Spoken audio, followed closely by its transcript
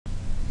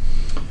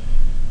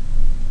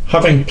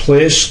Having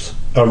placed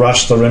a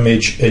raster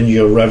image in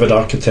your Revit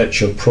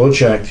architecture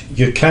project,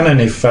 you can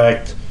in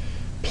effect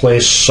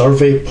place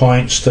survey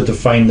points to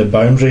define the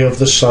boundary of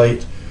the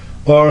site,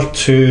 or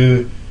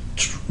to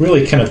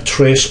really kind of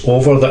trace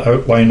over the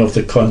outline of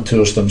the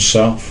contours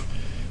themselves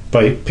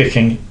by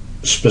picking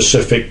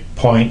specific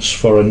points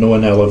for a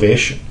known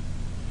elevation.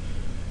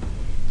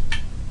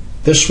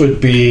 This would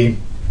be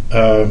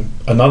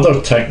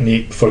another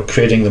technique for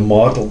creating the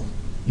model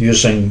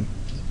using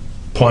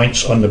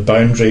points on the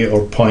boundary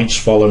or points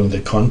following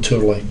the contour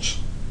lines.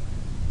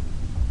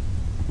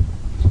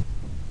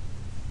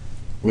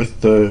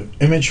 With the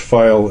image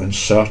file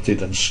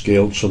inserted and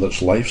scaled so that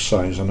it's life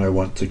size, I now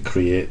want to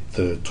create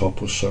the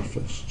topo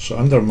surface. So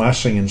under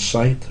massing in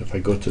site, if I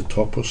go to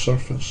topo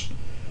surface,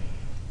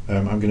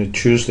 I'm going to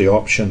choose the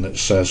option that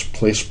says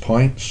place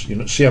points. You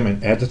know, see, I'm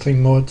in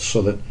editing mode,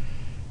 so that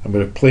I'm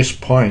going to place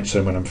points,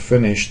 and when I'm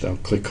finished I'll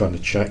click on the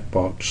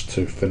checkbox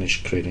to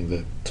finish creating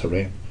the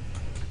terrain.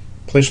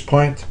 Place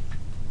point,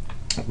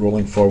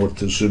 rolling forward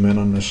to zoom in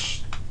on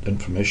this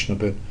information a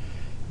bit.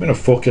 I'm going to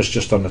focus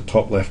just on the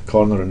top left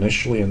corner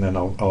initially, and then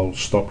I'll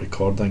stop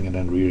recording and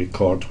then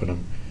re-record when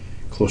I'm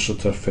closer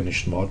to a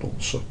finished model.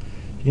 So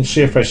you can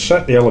see if I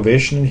set the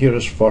elevation in here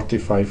as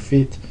 45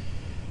 feet,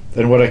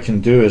 then what I can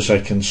do is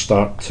I can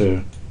start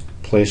to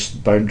place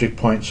boundary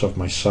points of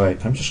my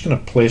site. I'm just going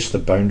to place the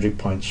boundary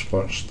points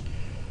first.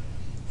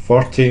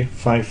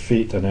 45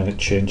 feet, and then it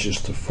changes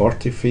to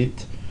 40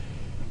 feet.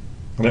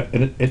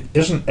 And it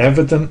isn't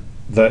evident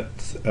that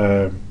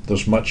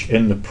there's much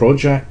in the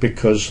project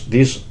because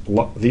these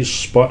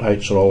spot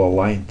heights are all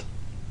aligned.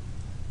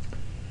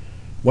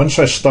 Once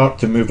I start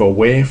to move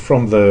away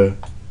from the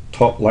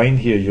top line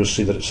here, you'll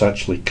see that it's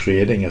actually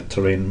creating a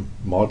terrain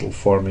model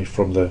for me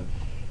from the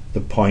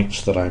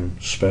points that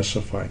I'm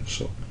specifying.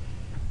 So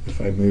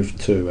if I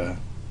move to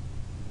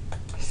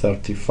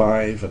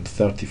 35 and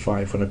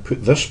 35, when I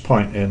put this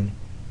point in,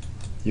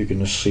 you're going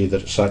to see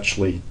that it's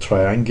actually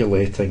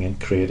triangulating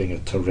and creating a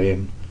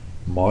terrain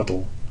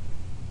model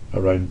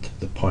around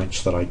the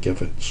points that I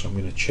give it. So I'm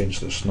going to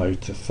change this now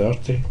to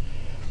 30,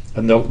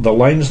 and the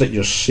lines that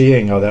you're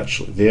seeing are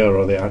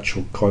the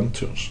actual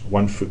contours,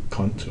 1 foot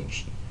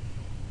contours.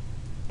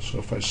 So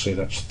if I say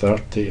that's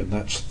 30 and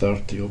that's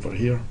 30 over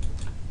here,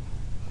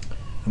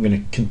 I'm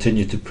going to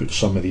continue to put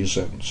some of these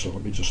in. So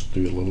let me just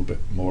do a little bit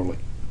more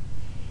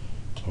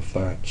of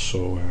that.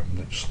 So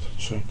next,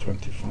 so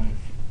 25.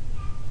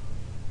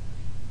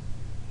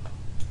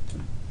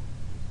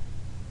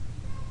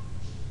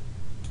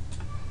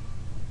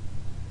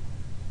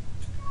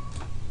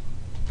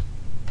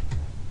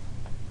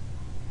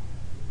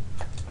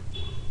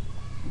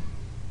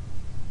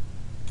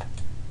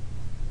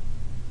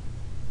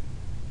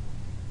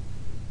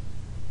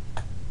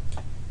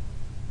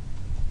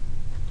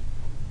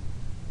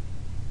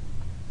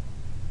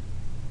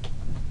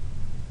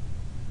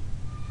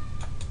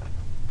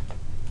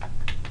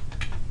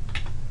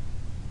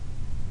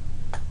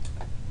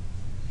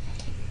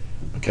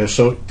 Okay,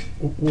 so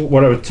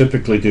what I would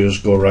typically do is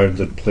go around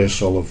and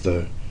place all of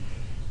the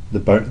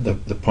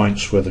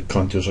points where the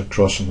contours are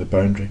crossing the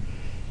boundary.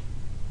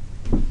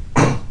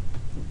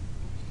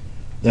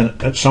 Then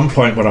at some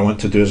point what I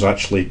want to do is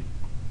actually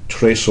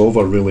trace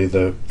over really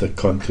the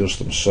contours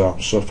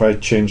themselves. So if I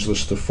change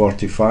this to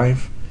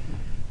 45,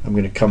 I'm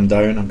going to come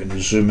down, I'm going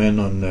to zoom in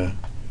on the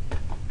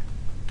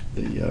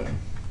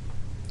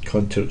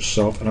contour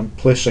itself, and I'm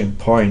placing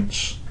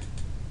points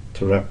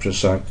to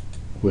represent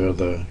where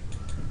the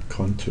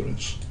contour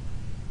is.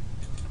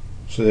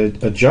 So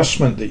the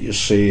adjustment that you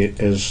see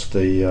is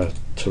the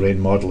terrain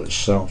model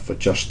itself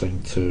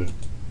adjusting to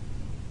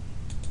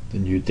the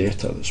new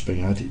data that's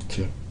being added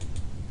to.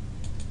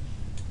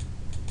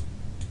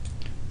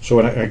 So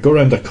when I go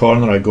around the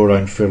corner, I go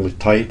around fairly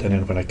tight, and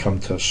then when I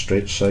come to a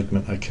straight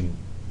segment, I can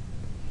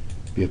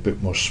be a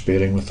bit more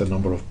sparing with the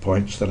number of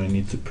points that I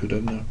need to put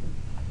in there.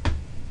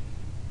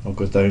 I'll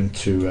go down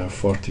to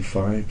 40.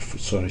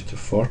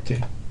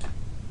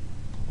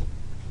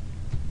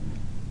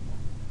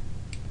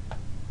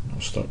 I'll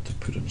start to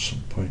put in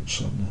some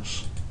points on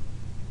this.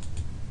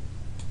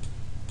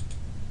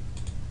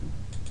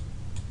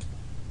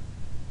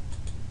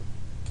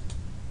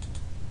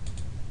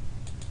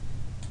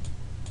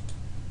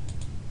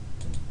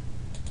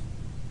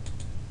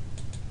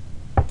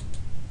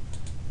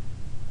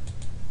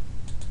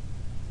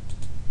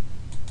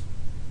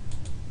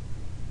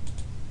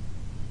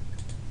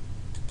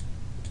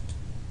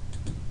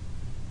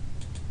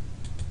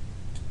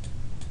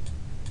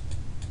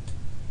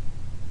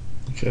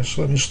 Okay,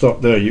 so let me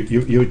stop there.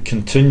 You would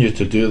continue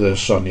to do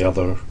this on the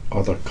other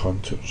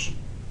contours.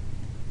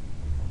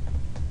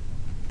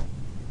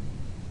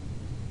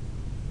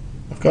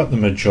 I've got the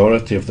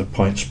majority of the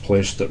points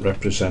placed that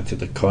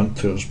represented the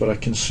contours, but I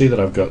can see that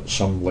I've got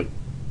some like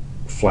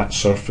flat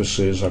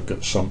surfaces, I've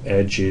got some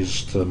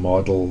edges to the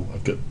model,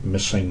 I've got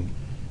missing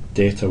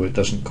data where it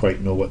doesn't quite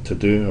know what to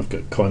do, I've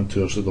got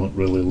contours that don't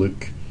really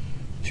look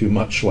too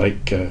much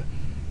like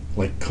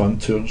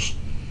contours.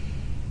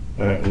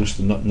 At least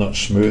not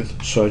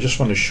smooth. So I just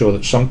want to show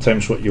that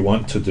sometimes what you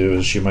want to do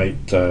is you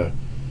might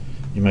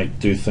You might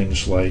do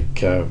things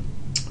like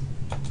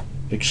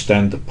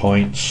extend the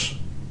points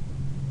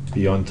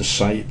beyond the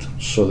site,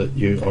 so that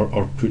you,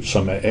 or put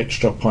some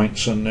extra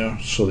points in there,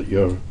 so that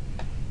you're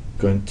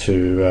going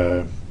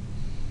to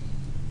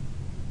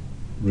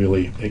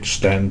really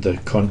extend the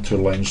contour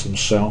lines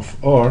themselves.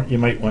 Or you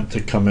might want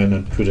to come in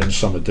and put in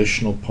some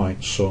additional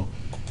points. So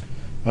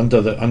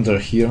under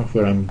here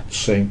where I'm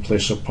saying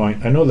place a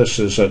point, I know this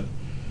is at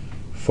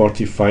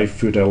 45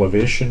 foot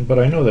elevation, but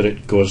I know that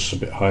it goes a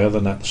bit higher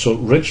than that. So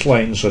ridge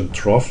lines and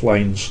trough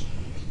lines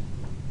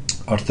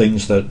are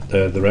things that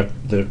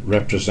the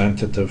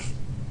representative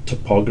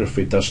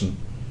topography doesn't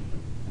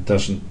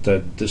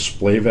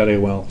display very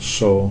well.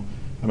 So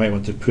I might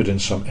want to put in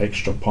some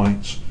extra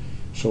points.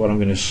 So what I'm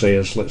going to say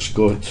is, let's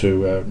go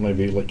to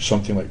maybe like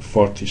something like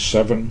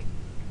 47,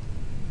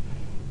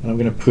 and I'm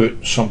going to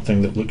put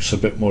something that looks a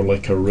bit more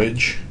like a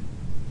ridge.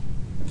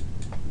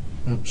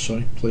 Oops,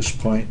 sorry, place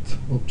point.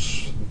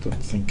 Oops, I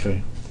don't think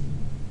I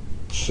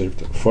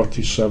saved it.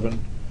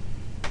 47,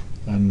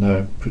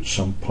 and put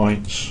some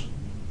points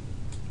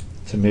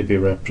to maybe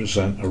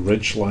represent a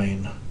ridge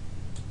line.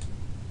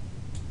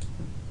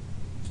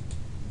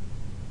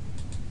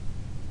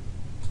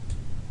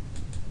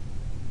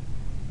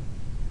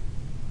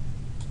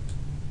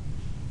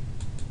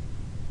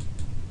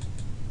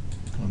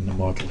 On the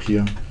model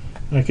here.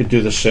 And I could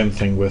do the same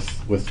thing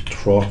with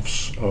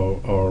troughs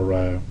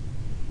or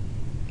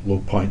low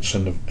points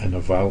in a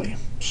valley.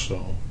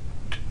 So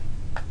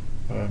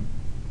I'm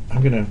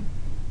going to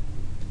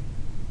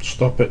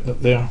stop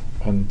it there,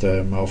 and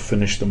I'll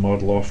finish the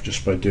model off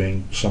just by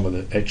doing some of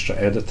the extra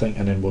editing,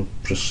 and then we'll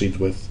proceed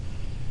with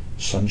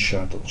sun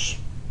shadows.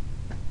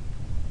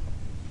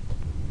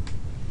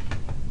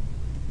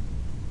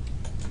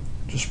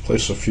 Just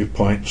place a few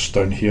points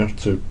down here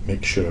to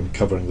make sure I'm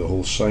covering the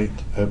whole site.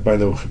 By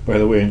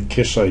the way, in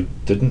case I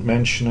didn't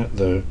mention it,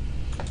 the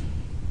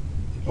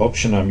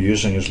option I'm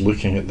using is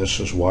looking at this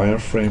as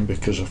wireframe,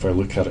 because if I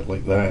look at it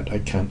like that, I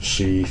can't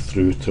see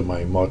through to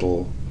my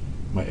model,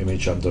 my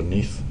image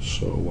underneath.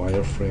 So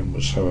wireframe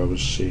was how I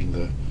was seeing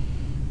the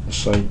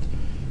site.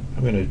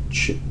 I'm going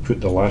to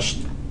put the last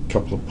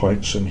couple of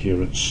points in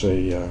here at,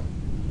 say,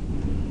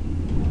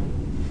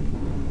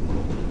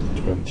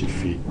 20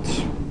 feet,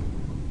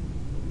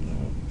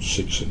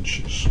 6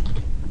 inches.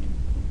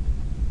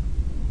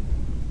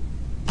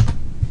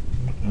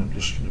 I'm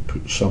just going to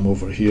put some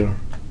over here,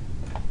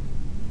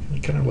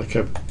 kind of like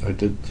I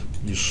did,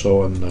 you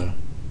saw in the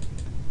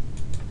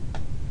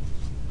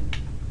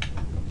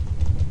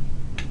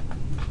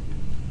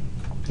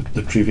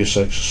previous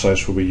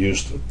exercise, where we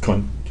used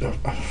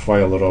a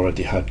file that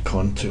already had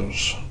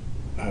contours,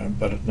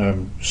 but now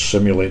I'm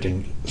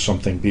simulating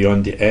something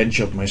beyond the edge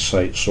of my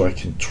site, so I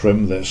can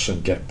trim this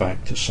and get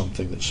back to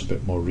something that's a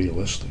bit more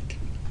realistic.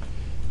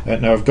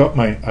 Now I've got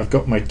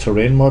my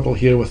terrain model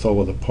here with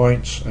all of the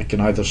points. I can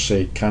either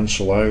say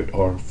cancel out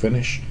or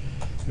finish.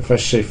 If I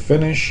say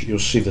finish, you'll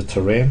see the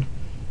terrain.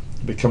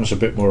 It becomes a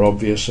bit more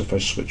obvious if I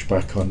switch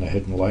back on the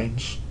hidden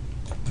lines.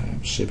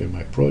 I'm saving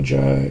my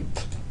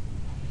project.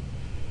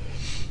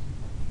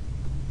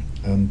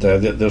 And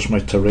there's my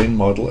terrain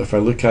model. If I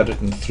look at it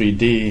in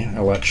 3D,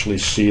 I'll actually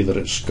see that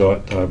it's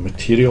got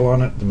material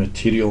on it. The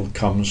material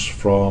comes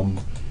from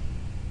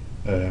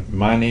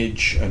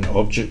manage and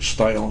object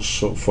styles.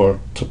 So for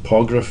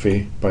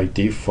topography, by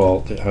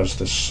default, it has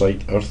this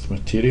site earth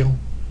material.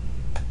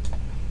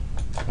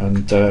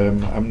 And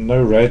I'm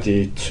now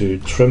ready to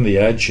trim the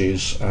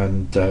edges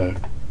and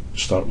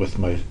start with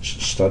my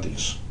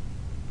studies.